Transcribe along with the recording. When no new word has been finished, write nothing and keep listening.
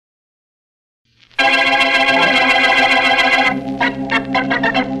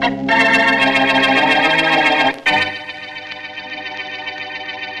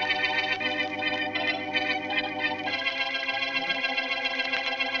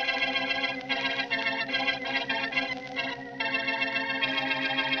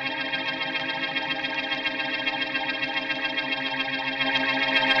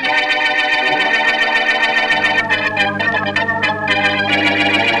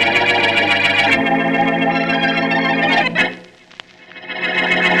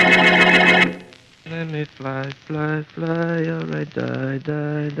fly, fly, all right, die,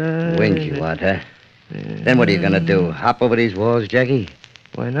 die, die. Wind you want, huh? Then what are you going to do? Hop over these walls, Jackie?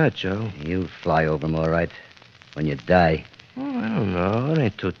 Why not, Joe? You fly over them, all right. When you die. Oh, I don't know. It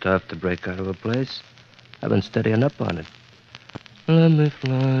ain't too tough to break out of a place. I've been steadying up on it. Let me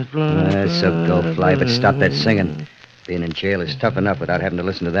fly, fly, So go fly, but stop that singing. Being in jail is tough enough without having to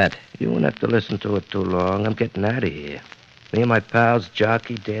listen to that. You won't have to listen to it too long. I'm getting out of here. Me and my pals,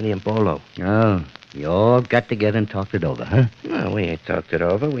 Jockey, Danny, and Bolo. Oh, you all got together and talked it over, huh? No, we ain't talked it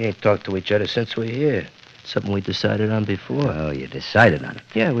over. We ain't talked to each other since we're here. Something we decided on before. Oh, you decided on it.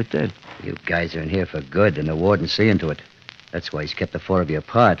 Yeah, we did. You guys are in here for good, and the warden's seeing to it. That's why he's kept the four of you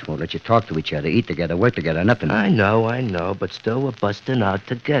apart. Won't let you talk to each other, eat together, work together, nothing. I know, but still we're busting out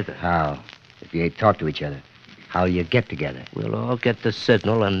together. How? If you ain't talk to each other, how'll you get together? We'll all get the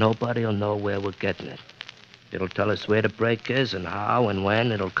signal, and nobody'll know where we're getting it. It'll tell us where the break is and how and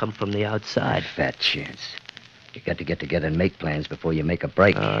when. It'll come from the outside. Fat chance. You got to get together and make plans before you make a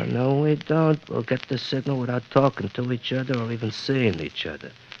break. No, we don't. We'll get the signal without talking to each other or even seeing each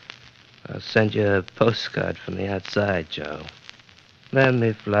other. I'll send you a postcard from the outside, Joe. Let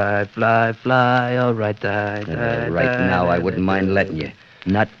me fly, fly, fly, all right, die, die, Right die, now, die, I wouldn't mind letting you.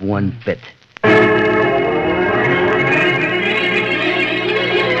 Not one bit.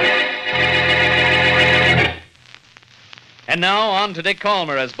 And now on to Dick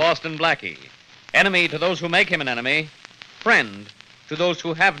Calmer as Boston Blackie. Enemy to those who make him an enemy. Friend to those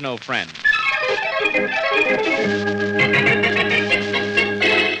who have no friend.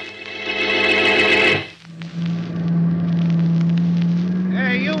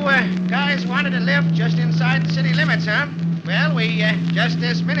 You guys wanted to live just inside the city limits, huh? Well, we just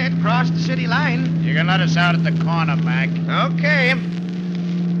this minute crossed the city line. You can let us out at the corner, Mac. Okay.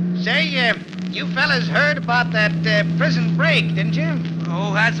 Say, you fellas heard about that prison break, didn't you?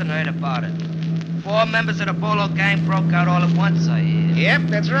 Who hasn't heard about it? 4 members of the Bolo gang broke out all at once, I hear. Yep,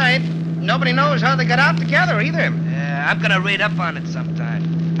 that's right. Nobody knows how they got out together, either. I'm gonna read up on it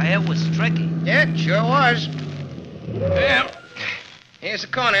sometime. I hear it was tricky. Yeah, it sure was. Well, here's the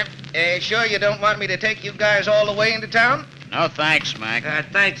corner. Sure you don't want me to take you guys all the way into town? No thanks, Mac.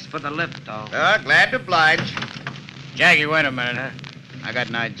 Thanks for the lift, though. Glad to oblige. Jackie, wait a minute. I got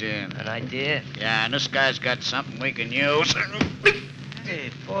an idea. An idea? Yeah, and this guy's got something we can use.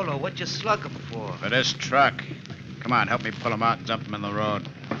 Hey, Bolo, what you slug him for? For this truck. Come on, help me pull him out and dump him in the road.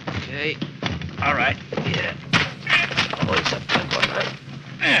 Okay. All right. Yeah. Oh, he's a big one,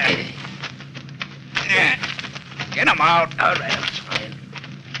 huh? Get him out. All right, I'm trying.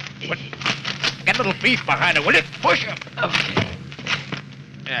 What? Get a little beef behind it, will you? Push him. Okay.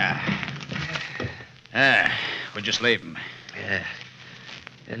 Yeah. We'll just leave him. Yeah.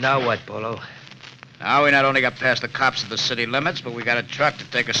 And now what, Bolo? Now we not only got past the cops at the city limits, but we got a truck to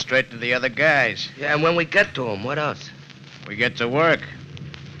take us straight to the other guys. Yeah, and when we get to him, what else? We get to work.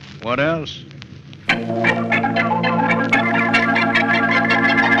 What else?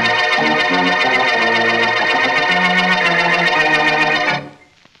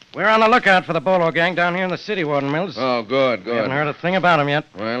 We're on the lookout for the Bolo gang down here in the city, Warden Mills. Oh, good, We haven't good. heard a thing about them yet.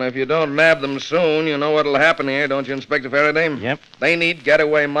 Well, if you don't nab them soon, you know what'll happen here, don't you, Inspector Faraday? Yep. They need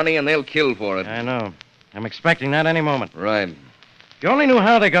getaway money, and they'll kill for it. I know. I'm expecting that any moment. Right. If you only knew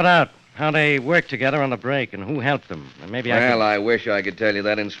how they got out, how they worked together on the break, and who helped them, and maybe Well, I wish I could tell you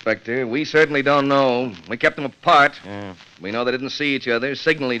that, Inspector. We certainly don't know. We kept them apart. Yeah. We know they didn't see each other,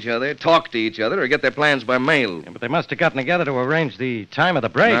 signal each other, talk to each other, or get their plans by mail. Yeah, but they must have gotten together to arrange the time of the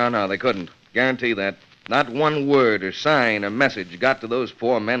break. No, they couldn't. Guarantee that. Not one word or sign or message got to those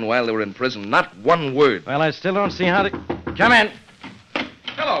 4 men while they were in prison. Not one word. Well, I still don't see how they... Come in.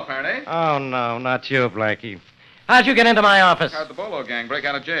 Hello, Faraday. Oh, no, not you, Blackie. How'd you get into my office? How'd the Bolo gang break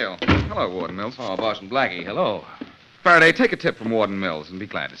out of jail? Hello, Warden Mills. Oh, Boston Blackie, hello. Faraday, take a tip from Warden Mills and be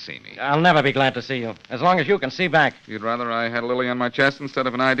glad to see me. I'll never be glad to see you, as long as you can see back. You'd rather I had a lily on my chest instead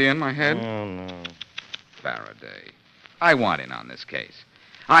of an idea in my head? Oh, no. Faraday, I want in on this case.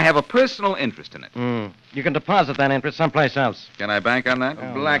 I have a personal interest in it. You can deposit that interest someplace else. Can I bank on that?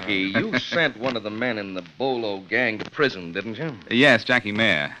 Blackie, you sent one of the men in the Bolo gang to prison, didn't you? Yes, Jackie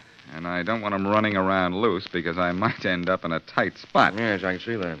Meer. And I don't want him running around loose because I might end up in a tight spot. Yes, I can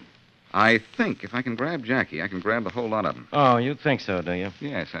see that. I think if I can grab Jackie, I can grab the whole lot of them. Oh, you think so, do you?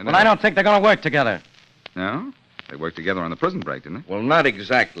 Yes, I know. Well, I don't think they're going to work together. No? They worked together on the prison break, didn't they? Well, not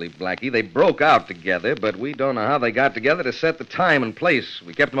exactly, Blackie. They broke out together, but we don't know how they got together to set the time and place.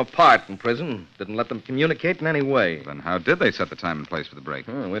 We kept them apart in prison. Didn't let them communicate in any way. Then how did they set the time and place for the break?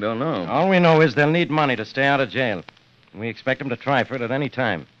 Oh, we don't know. All we know is they'll need money to stay out of jail. We expect them to try for it at any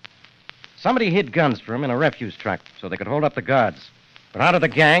time. Somebody hid guns for them in a refuse truck so they could hold up the guards. But how did the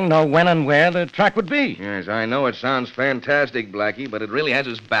gang know when and where the track would be? Yes, I know it sounds fantastic, Blackie, but it really has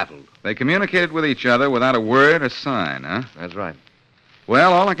us baffled. They communicated with each other without a word or sign, huh? That's right.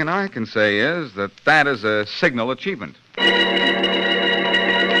 Well, all I can say is that is a signal achievement. Fly,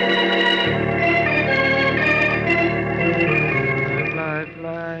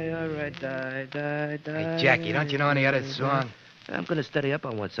 fly, all right, die, die, die. Hey, Jackie, don't you know any other song? I'm going to study up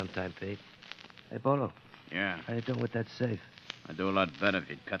on one sometime, Pete. Hey, Bolo, Yeah, how you doing with that safe? I'd do a lot better if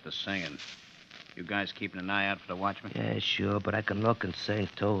you'd cut the singing. You guys keeping an eye out for the watchman? Yeah, sure, but I can look and sing,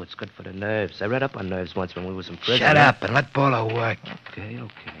 too. It's good for the nerves. I read up on nerves once when we was in prison. Shut up and let Bolo work. Okay.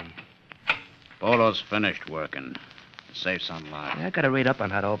 Bolo's finished working. The safe's unlocked. Yeah, I got to read up on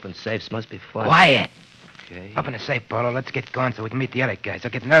how to open safes. Must be fun. Quiet. Okay. Open the safe, Bolo. Let's get going so we can meet the other guys.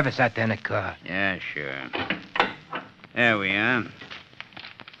 I'll get nervous out there in the car. Yeah, sure. There we are.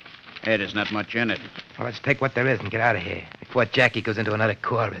 Hey, there's not much in it. Well, let's take what there is and get out of here before Jackie goes into another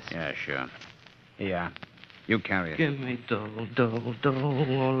chorus. Yeah, sure. Yeah. You carry it. Give me dough,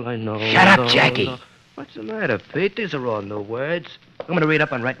 all I know. Shut up, Jackie. dough. What's the matter, Pete? These are all new words. I'm going to read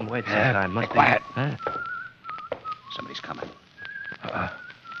up on writing words sometime. Must quiet. Be... Huh? Somebody's coming.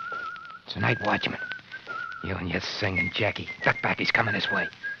 It's a night watchman. You and your singing, Jackie. Duck back, he's coming this way.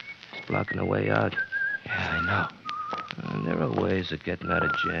 It's blocking the way out. Yeah, I know. There are ways of getting out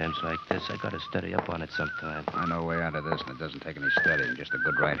of jams like this. I got to study up on it sometime. I know a way out of this, and it doesn't take any studying, just a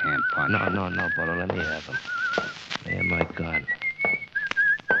good right-hand punch. No, Bolo, let me have him. There, my gun.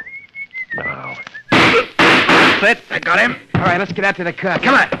 No. That's it. I got him. All right, let's get out to the car.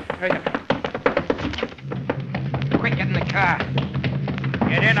 Come on. Hurry up. Quick, get in the car.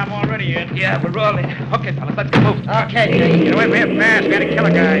 Get in, I'm already in. Yeah, we're rolling. Okay, fellas, let's move. Okay. Get away from here fast. We gotta kill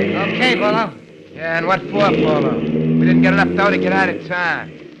a guy. Okay, Bolo. Yeah, and what for, Polo? We didn't get enough dough to get out of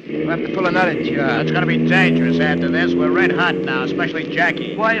town. We'll have to pull another job. It's gonna be dangerous after this. We're red hot now, especially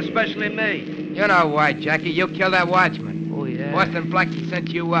Jackie. Why especially me? You know why, Jackie. You killed that watchman. Oh, yeah. Boston Blackie sent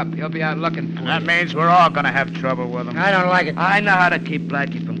you up. He'll be out looking for That you. means we're all gonna have trouble with him. I don't like it. I know how to keep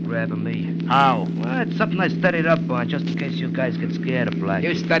Blackie from grabbing me. How? Well, it's something I studied up on, just in case you guys get scared of Blackie.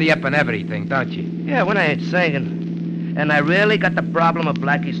 You study up on everything, don't you? Yeah, when I ain't singing. And I really got the problem of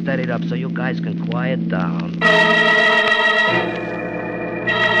Blackie studied up, so you guys can quiet down.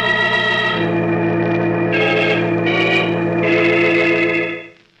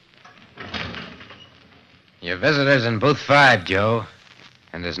 Your visitor's in booth 5, Joe.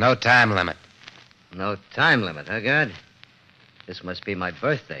 And there's no time limit. No time limit, huh, God? This must be my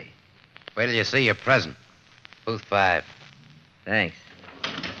birthday. Wait till you see your present. Booth 5. Thanks.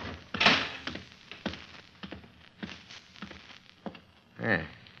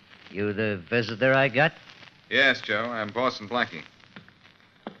 You the visitor I got? Yes, Joe. I'm Boston Blackie.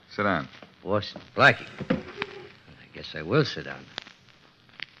 Sit down. Boston Blackie. I guess I will sit down.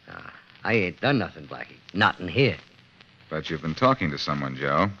 I ain't done nothing, Blackie. Not in here. But you've been talking to someone,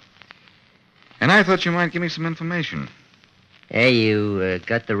 Joe. And I thought you might give me some information. Hey, you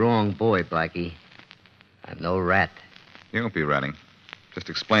got the wrong boy, Blackie. I'm no rat. You won't be ratting. Just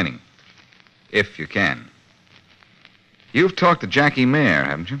explaining. If you can. You've talked to Jackie Meer,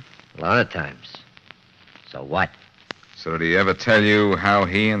 haven't you? A lot of times. So what? So did he ever tell you how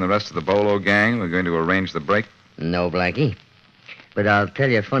he and the rest of the Bolo gang were going to arrange the break? No, Blackie. But I'll tell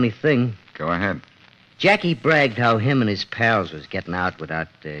you a funny thing. Go ahead. Jackie bragged how him and his pals was getting out without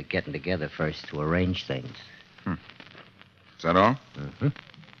getting together first to arrange things. Is that all? Mm-hmm.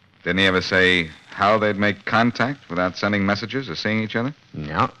 Didn't he ever say how they'd make contact without sending messages or seeing each other?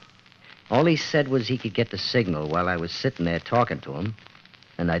 No. All he said was he could get the signal while I was sitting there talking to him,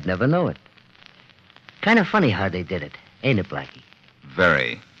 and I'd never know it. Kind of funny how they did it, ain't it, Blackie?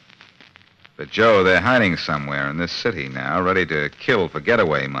 Very. But, Joe, they're hiding somewhere in this city now, ready to kill for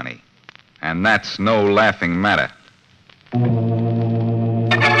getaway money. And that's no laughing matter.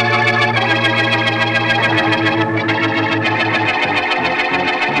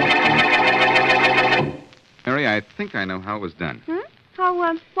 Mary, I think I know how it was done.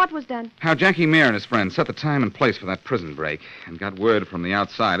 What was done? How Jackie Meer and his friends set the time and place for that prison break and got word from the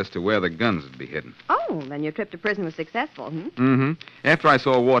outside as to where the guns would be hidden. Oh, then your trip to prison was successful, Mm-hmm. After I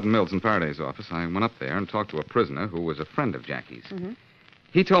saw Warden Mills in Faraday's office, I went up there and talked to a prisoner who was a friend of Jackie's. Mm-hmm.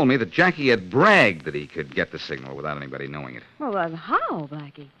 He told me that Jackie had bragged that he could get the signal without anybody knowing it. Well, how,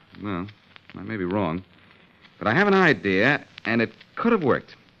 Blackie? Well, I may be wrong. But I have an idea, and it could have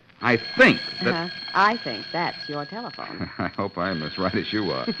worked. I think that... I think that's your telephone. I hope I'm as right as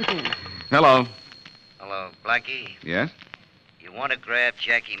you are. Hello. Hello, Blackie. Yes? You want to grab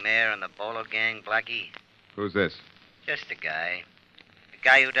Jackie Meer and the Bolo gang, Blackie? Who's this? Just a guy. A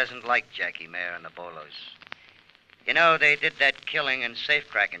guy who doesn't like Jackie Meer and the Bolos. You know, they did that killing and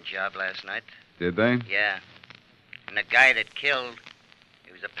safe-cracking job last night. Did they? Yeah. And the guy that killed,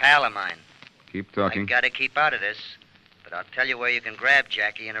 he was a pal of mine. Keep talking. I gotta keep out of this, but I'll tell you where you can grab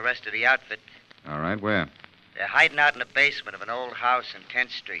Jackie and the rest of the outfit. All right, where? They're hiding out in the basement of an old house in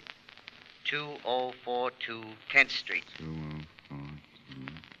 10th Street. 2042 10th Street.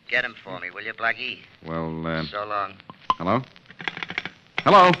 2042. Get him for me, will you, Blackie? Well, So long. Hello?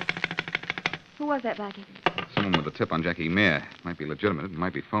 Hello? Who was that, Blackie? Someone with a tip on Jackie Meer. Might be legitimate. It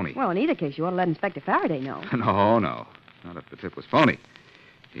might be phony. Well, in either case, you ought to let Inspector Faraday know. No. Not if the tip was phony.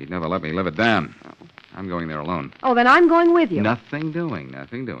 He'd never let me live it down. Oh. I'm going there alone. Oh, then I'm going with you. Nothing doing.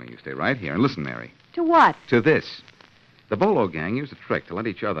 You stay right here. And listen, Mary. To what? To this. The Bolo gang used a trick to let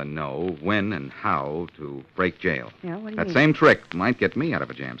each other know when and how to break jail. Yeah, what do you That mean? same trick might get me out of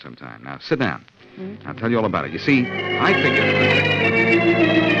a jam sometime. Now, sit down. I'll tell you all about it. You see, I figured...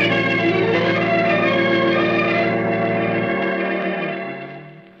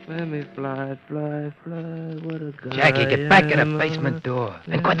 Let me fly, fly, fly. What a guy. Jackie, get back in I the am. basement door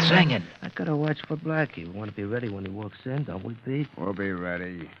and quit singing. I gotta watch for Blackie. We want to be ready when he walks in, don't we, Pete? We'll be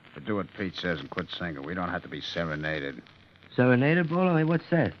ready. But do what Pete says and quit singing. We don't have to be serenaded. Serenaded, Bolo? Hey, what's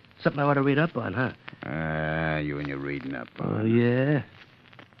that? Something I ought to read up on, huh? You and your reading up Oh, on. yeah?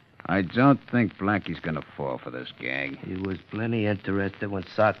 I don't think Blackie's gonna fall for this gang. He was plenty interested when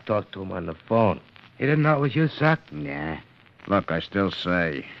Sock talked to him on the phone. You didn't know it was you, Sock? Nah. Look, I still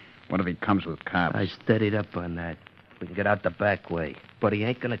say, what if he comes with cops? I steadied up on that. We can get out the back way. But he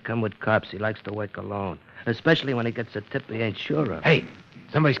ain't gonna come with cops. He likes to work alone. Especially when he gets a tip he ain't sure of. Hey,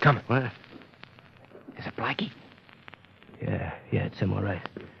 somebody's coming. What? Is it Blackie? Yeah, it's him, all right.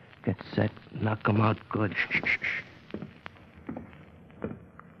 Get set. Knock him out good. Shh.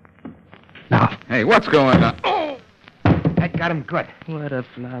 Now. Hey, what's going on? Oh! That got him good. What a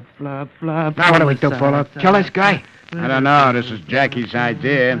flop. Now what do we do, Polo? Kill this guy? I don't know. This is Jackie's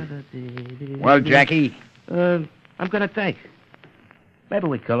idea. Well, Jackie? I'm gonna think. Maybe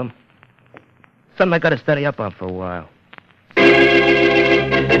we kill him. Something I gotta study up on for a while.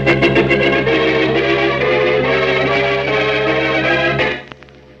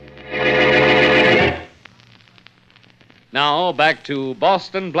 Now, back to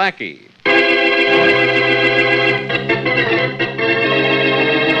Boston Blackie.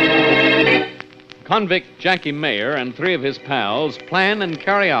 Convict Jackie Meer and three of his pals plan and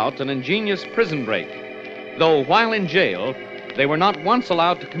carry out an ingenious prison break. Though while in jail, they were not once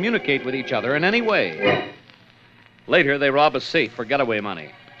allowed to communicate with each other in any way. Later, they rob a safe for getaway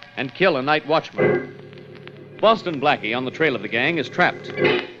money and kill a night watchman. Boston Blackie, on the trail of the gang, is trapped.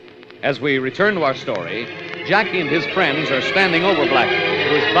 As we return to our story, Jackie and his friends are standing over Blackie,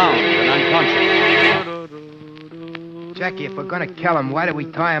 who is bound and unconscious. Jackie, if we're gonna kill him, why do we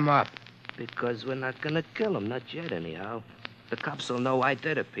tie him up? Because we're not gonna kill him, not yet anyhow. The cops will know I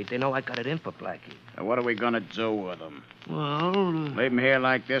did it, Pete. They know I got it in for Blackie. Now, what are we gonna do with him? Well, Leave him here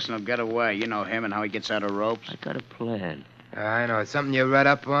like this and he'll get away. You know him and how he gets out of ropes. I got a plan. I know. Something you read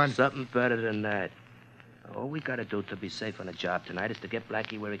up on? Something better than that. All we gotta do to be safe on the job tonight is to get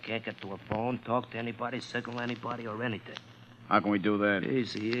Blackie where he can't get to a phone, talk to anybody, signal anybody, or anything. How can we do that?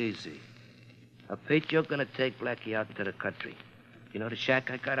 Easy. Now, Pete, you're gonna take Blackie out into the country. You know the shack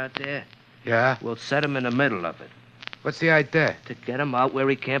I got out there? Yeah? We'll set him in the middle of it. What's the idea? To get him out where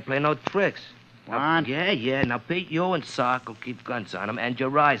he can't play no tricks. What? Yeah. Now, Pete, you and Sock will keep guns on him, and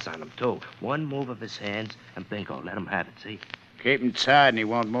your eyes on him, too. One move of his hands, and bingo, let him have it, see? Keep him tied and he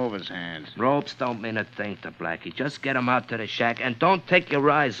won't move his hands. Ropes don't mean a thing to Blackie. Just get him out to the shack, and don't take your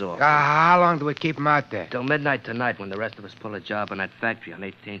eyes off. How long do we keep him out there? Till midnight tonight, when the rest of us pull a job on that factory on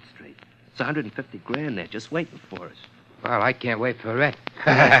 18th Street. It's 150 grand there, just waiting for us. Well, I can't wait for it.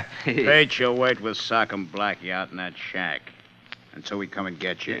 Pete, you'll wait with Sock and Blackie out in that shack until we come and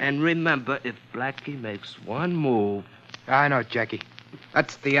get you. And remember, if Blackie makes one move... I know, Jackie.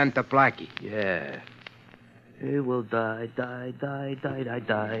 That's the end of Blackie. Yeah. He will die.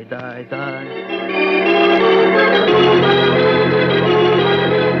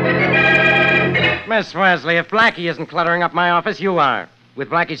 Miss Wesley, if Blackie isn't cluttering up my office, you are. With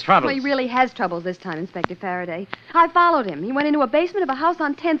Blackie's troubles. Well, he really has troubles this time, Inspector Faraday. I followed him. He went into a basement of a house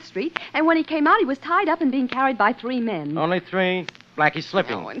on 10th Street, and when he came out, he was tied up and being carried by 3 men. Only 3? Blackie's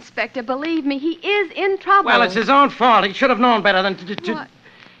slipping. Oh, Inspector, believe me, he is in trouble. Well, it's his own fault. He should have known better than to... What?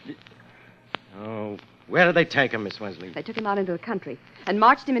 Oh, where did they take him, Miss Wesley? They took him out into the country and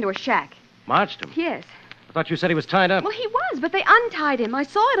marched him into a shack. Marched him? Yes. I thought you said he was tied up. Well, he was, but they untied him. I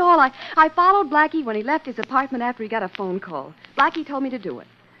saw it all. I followed Blackie when he left his apartment after he got a phone call. Blackie told me to do it.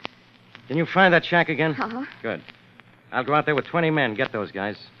 Can you find that shack again? Uh-huh. Good. I'll go out there with 20 men. Get those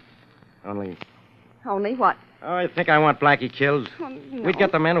guys. Only Only what? Oh, I think I want Blackie killed. Oh, no. We'd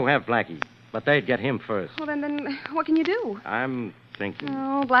get the men who have Blackie, but they'd get him first. Well, then what can you do? I'm thinking.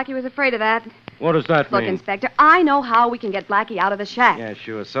 Oh, Blackie was afraid of that. What does that Look, mean? Inspector, I know how we can get Blackie out of the shack. Yeah,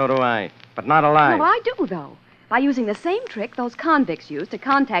 sure, so do I. But not alive. Well, I do, though. By using the same trick those convicts use to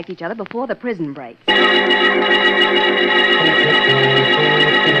contact each other before the prison break.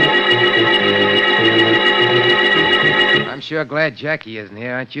 I'm sure glad Jackie isn't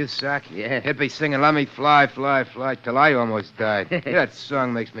here, aren't you, Sock? Yeah. He'd be singing Let Me Fly, Fly, Fly till I almost died. That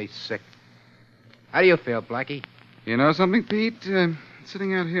song makes me sick. How do you feel, Blackie? You know something, Pete?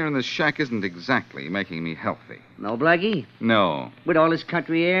 Sitting out here in this shack isn't exactly making me healthy. No, Blackie? No. With all this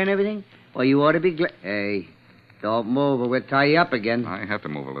country air and everything? Well, you ought to be glad. Hey, don't move or we'll tie you up again. I have to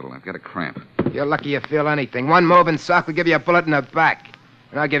move a little. I've got a cramp. You're lucky you feel anything. One move and Sock will give you a bullet in the back.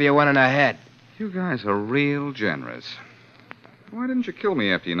 And I'll give you one in the head. You guys are real generous. Why didn't you kill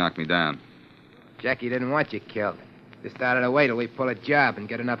me after you knocked me down? Jackie didn't want you killed. Just out of the way till we pull a job and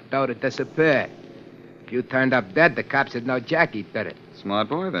get enough dough to disappear. If you turned up dead, the cops would know Jackie did it. Smart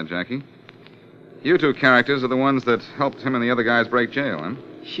boy, then, Jackie. You two characters are the ones that helped him and the other guys break jail, huh?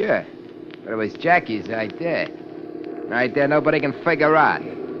 Sure. But it was Jackie's idea. An idea nobody can figure out.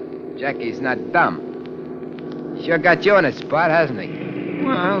 Jackie's not dumb. Sure got you in a spot, hasn't he?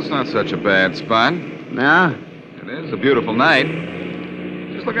 Well, it's not such a bad spot. No? It is a beautiful night.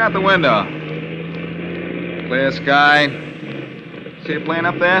 Just look out the window. Clear sky. See a plane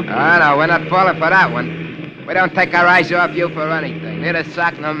up there? Oh, no, we're not falling for that one. We don't take our eyes off you for anything. Neither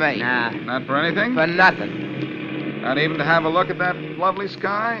Sock nor me. Nah. Not for anything? For nothing. Not even to have a look at that lovely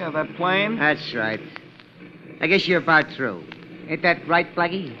sky or that plane? That's right. I guess you're about through. Ain't that right,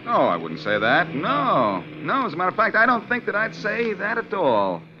 Blackie? Oh, I wouldn't say that. No. No, as a matter of fact, I don't think that I'd say that at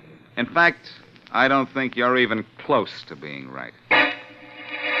all. In fact, I don't think you're even close to being right.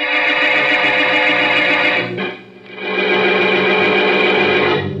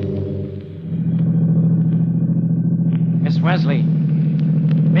 Miss Wesley.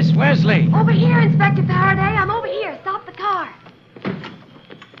 Miss Wesley! Over here, Inspector Faraday. I'm over here. Stop the car.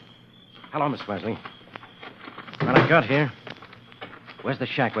 Hello, Miss Wesley. When I got here, where's the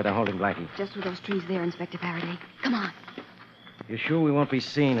shack where they're holding Blackie? Just through those trees there, Inspector Faraday. Come on. You sure we won't be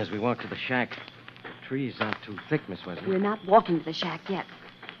seen as we walk to the shack? The trees aren't too thick, Miss Wesley. We're not walking to the shack yet.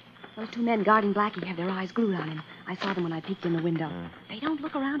 Those two men guarding Blackie have their eyes glued on him. I saw them when I peeked in the window. They don't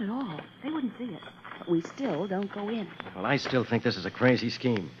look around at all. They wouldn't see us. But we still don't go in. Well, I still think this is a crazy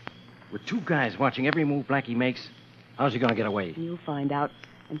scheme. With two guys watching every move Blackie makes, how's he going to get away? You'll find out.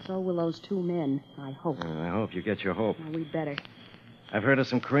 And so will those two men, I hope. I hope you get your hope. Well, we'd better. I've heard of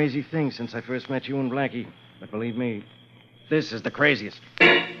some crazy things since I first met you and Blackie. But believe me, this is the craziest.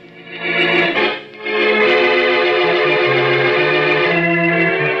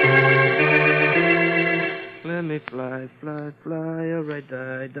 Let me fly, fly, fly, or I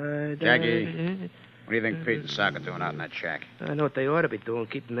die, die, die. Jackie. What do you think Pete and Sock are doing out in that shack? I know what they ought to be doing,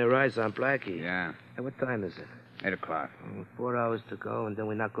 keeping their eyes on Blackie. Yeah. Hey, what time is it? 8 o'clock. 4 hours to go, and then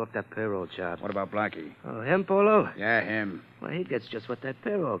we knock off that payroll job. What about Blackie? Oh, him, Polo? Yeah, him. Well, he gets just what that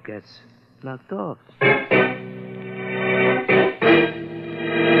payroll gets. Knocked off.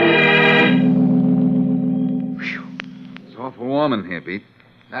 Whew. It's awful warm in here, Pete.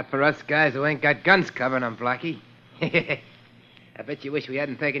 Not for us guys who ain't got guns covering them, Blackie. I bet you wish we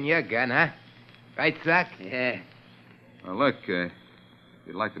hadn't taken your gun, huh? Right, Sock? Yeah. Well, look, you'd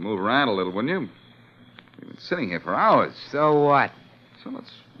like to move around a little, wouldn't you? We've been sitting here for hours. So what? So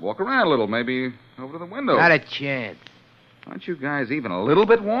let's walk around a little, maybe over to the window. Not a chance. Aren't you guys even a little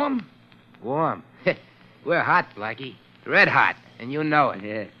bit warm? Warm. We're hot, Blackie. Red hot, and you know it.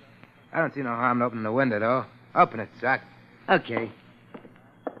 Yeah. I don't see no harm in opening the window, though. Open it, Sock. Okay.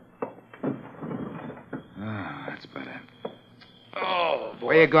 Ah, that's better. Oh, boy.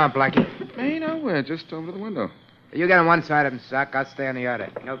 Where you going, Blackie? Hey, nowhere, just over to the window. You get on one side of him, Sock. I'll stay on the other.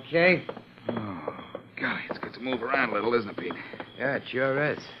 Okay. Oh, golly, it's good to move around a little, isn't it, Pete? Yeah, it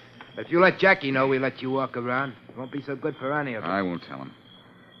sure is. But if you let Jackie know we let you walk around, it won't be so good for any of us. I won't tell him.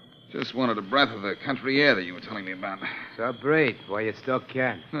 Just wanted a breath of the country air that you were telling me about. So breathe while you still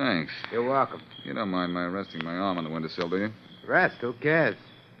can. Thanks. You're welcome. You don't mind my resting my arm on the windowsill, do you? Rest, who cares?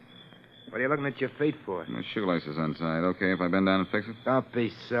 What are you looking at your feet for? My shoelace is untied. Okay if I bend down and fix it? Don't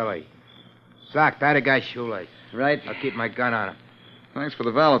be silly. Sock, tie the guy's shoelace. Right. I'll keep my gun on him. Thanks for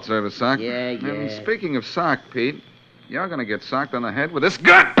the valet service, Sock. Yeah. And speaking of Sock, Pete, you're going to get socked on the head with this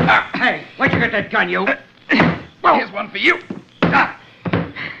gun. Hey, where'd you get that gun, you? Well, here's one for you.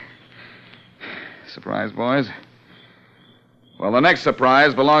 Surprise, boys. Well, the next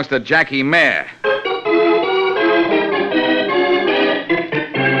surprise belongs to Jackie Meer.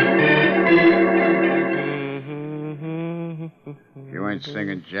 quite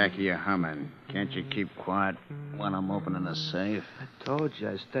singing, Jackie, you're humming. Can't you keep quiet when I'm opening the safe? I told you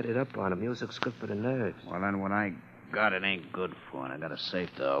I studied up on it. Music's good for the nerves. Well, then what I got, it ain't good for, and I got a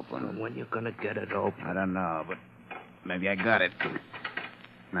safe to open. Well, when you gonna get it open? I don't know, but maybe I got it.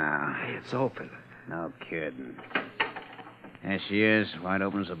 Now. Hey, it's open. No kidding. There she is, wide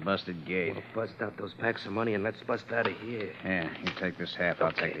open as a busted gate. Well, bust out those packs of money and let's bust out of here. Yeah, you take this half,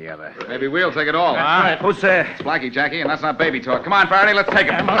 I'll take the other. Maybe we'll take it all. All right, who's there? It's Blackie, Jackie, and that's not baby talk. Come on, Faraday, let's take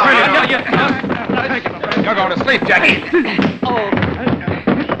it. You're going to sleep, Jackie.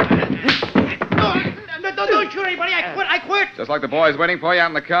 Don't shoot anybody. I quit. Just like the boys waiting for you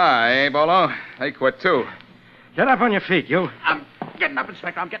out in the car, eh, Bolo? They quit, too. Get up on your feet, you. I'm getting up,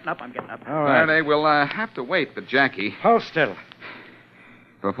 Inspector. I'm getting up. All right. Faraday, we'll have to wait for Jackie. Hold still.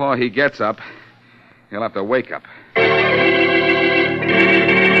 Before he gets up, he'll have to wake up.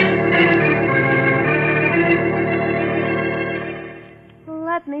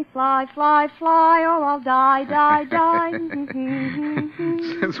 Let me fly, fly, fly, or I'll die, die, die.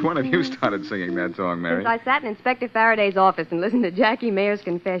 Since when have you started singing that song, Mary? Since I sat in Inspector Faraday's office and listened to Jackie Meer's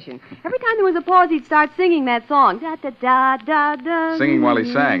confession. Every time there was a pause, he'd start singing that song. Da, da, da, da, da. Singing while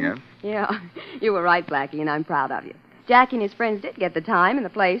he sang, huh? Yeah, you were right, Blackie, and I'm proud of you. Jackie and his friends did get the time and the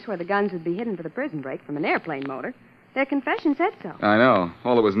place where the guns would be hidden for the prison break from an airplane motor. Their confession said so. I know.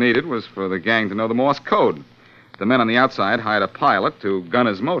 All that was needed was for the gang to know the Morse code. The men on the outside hired a pilot to gun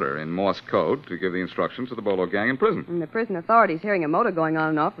his motor in Morse code to give the instructions to the Bolo gang in prison. And the prison authorities hearing a motor going on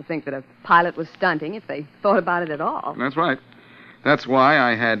and off would think that a pilot was stunting if they thought about it at all. That's right. That's why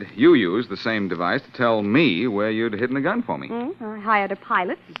I had you use the same device to tell me where you'd hidden the gun for me. I hired a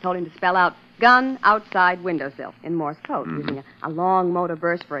pilot and told him to spell out gun outside windowsill in Morse code, using a long motor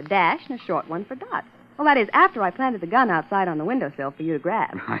burst for a dash and a short one for dots. Well, that is after I planted the gun outside on the windowsill for you to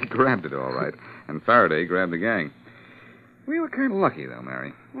grab. I grabbed it, all right. And Faraday grabbed the gang. We were kind of lucky, though,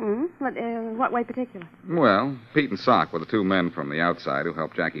 Mary. What way particular? Well, Pete and Sock were the two men from the outside who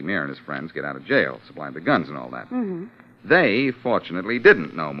helped Jackie Meer and his friends get out of jail, supplied the guns and all that. They, fortunately,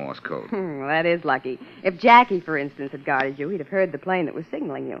 didn't know Morse code. Well, that is lucky. If Jackie, for instance, had guarded you, he'd have heard the plane that was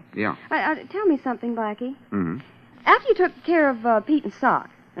signaling you. Yeah. Tell me something, Blackie. After you took care of Pete and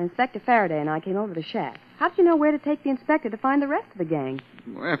Sock, Inspector Faraday and I came over to the shack, how did you know where to take the inspector to find the rest of the gang?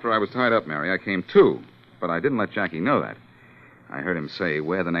 Well, after I was tied up, Mary, I came to. But I didn't let Jackie know that. I heard him say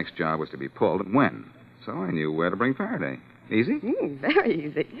where the next job was to be pulled and when. So I knew where to bring Faraday. Easy? Very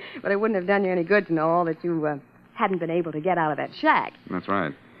easy. But it wouldn't have done you any good to know all that you hadn't been able to get out of that shack. That's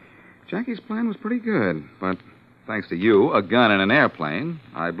right. Jackie's plan was pretty good. But thanks to you, a gun, and an airplane,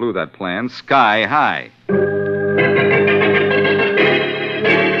 I blew that plan sky high.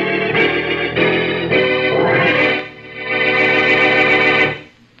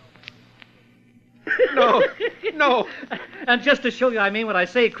 No. And just to show you I mean what I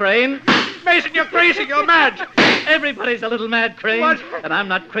say, Crane. Mason, you're crazy. You're mad. Everybody's a little mad, Crane. What? And I'm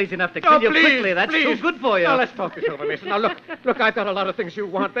not crazy enough to kill you quickly. That's too good for you. Now, let's talk this over, Mason. Now, look, I've got a lot of things you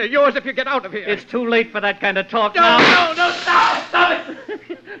want. They're yours if you get out of here. It's too late for that kind of talk now. No, stop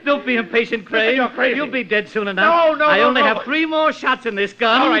it. Don't be impatient, Crane. You're crazy. You'll be dead soon enough. No. I only have 3 more shots in this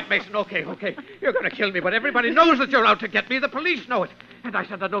gun. All right, Mason, okay. You're going to kill me, but everybody knows that you're out to get me. The police know it. And I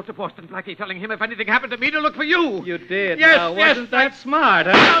sent a note to Boston Blackie telling him if anything happened to me to look for you. You did? Yes, now, wasn't that smart,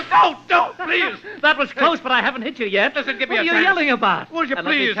 huh? No, don't, please. That was close, but I haven't hit you yet. Listen, give me what a are you chance. yelling about? Would you and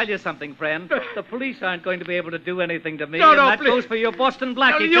please? let me tell you something, friend. The police aren't going to be able to do anything to me. No, and that please. goes for your Boston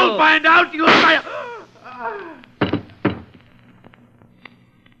Blackie, too. You'll find out. You'll find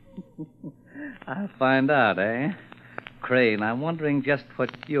I'll find out, eh? Crane, I'm wondering just what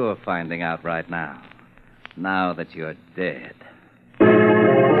you're finding out right now. Now that you're dead.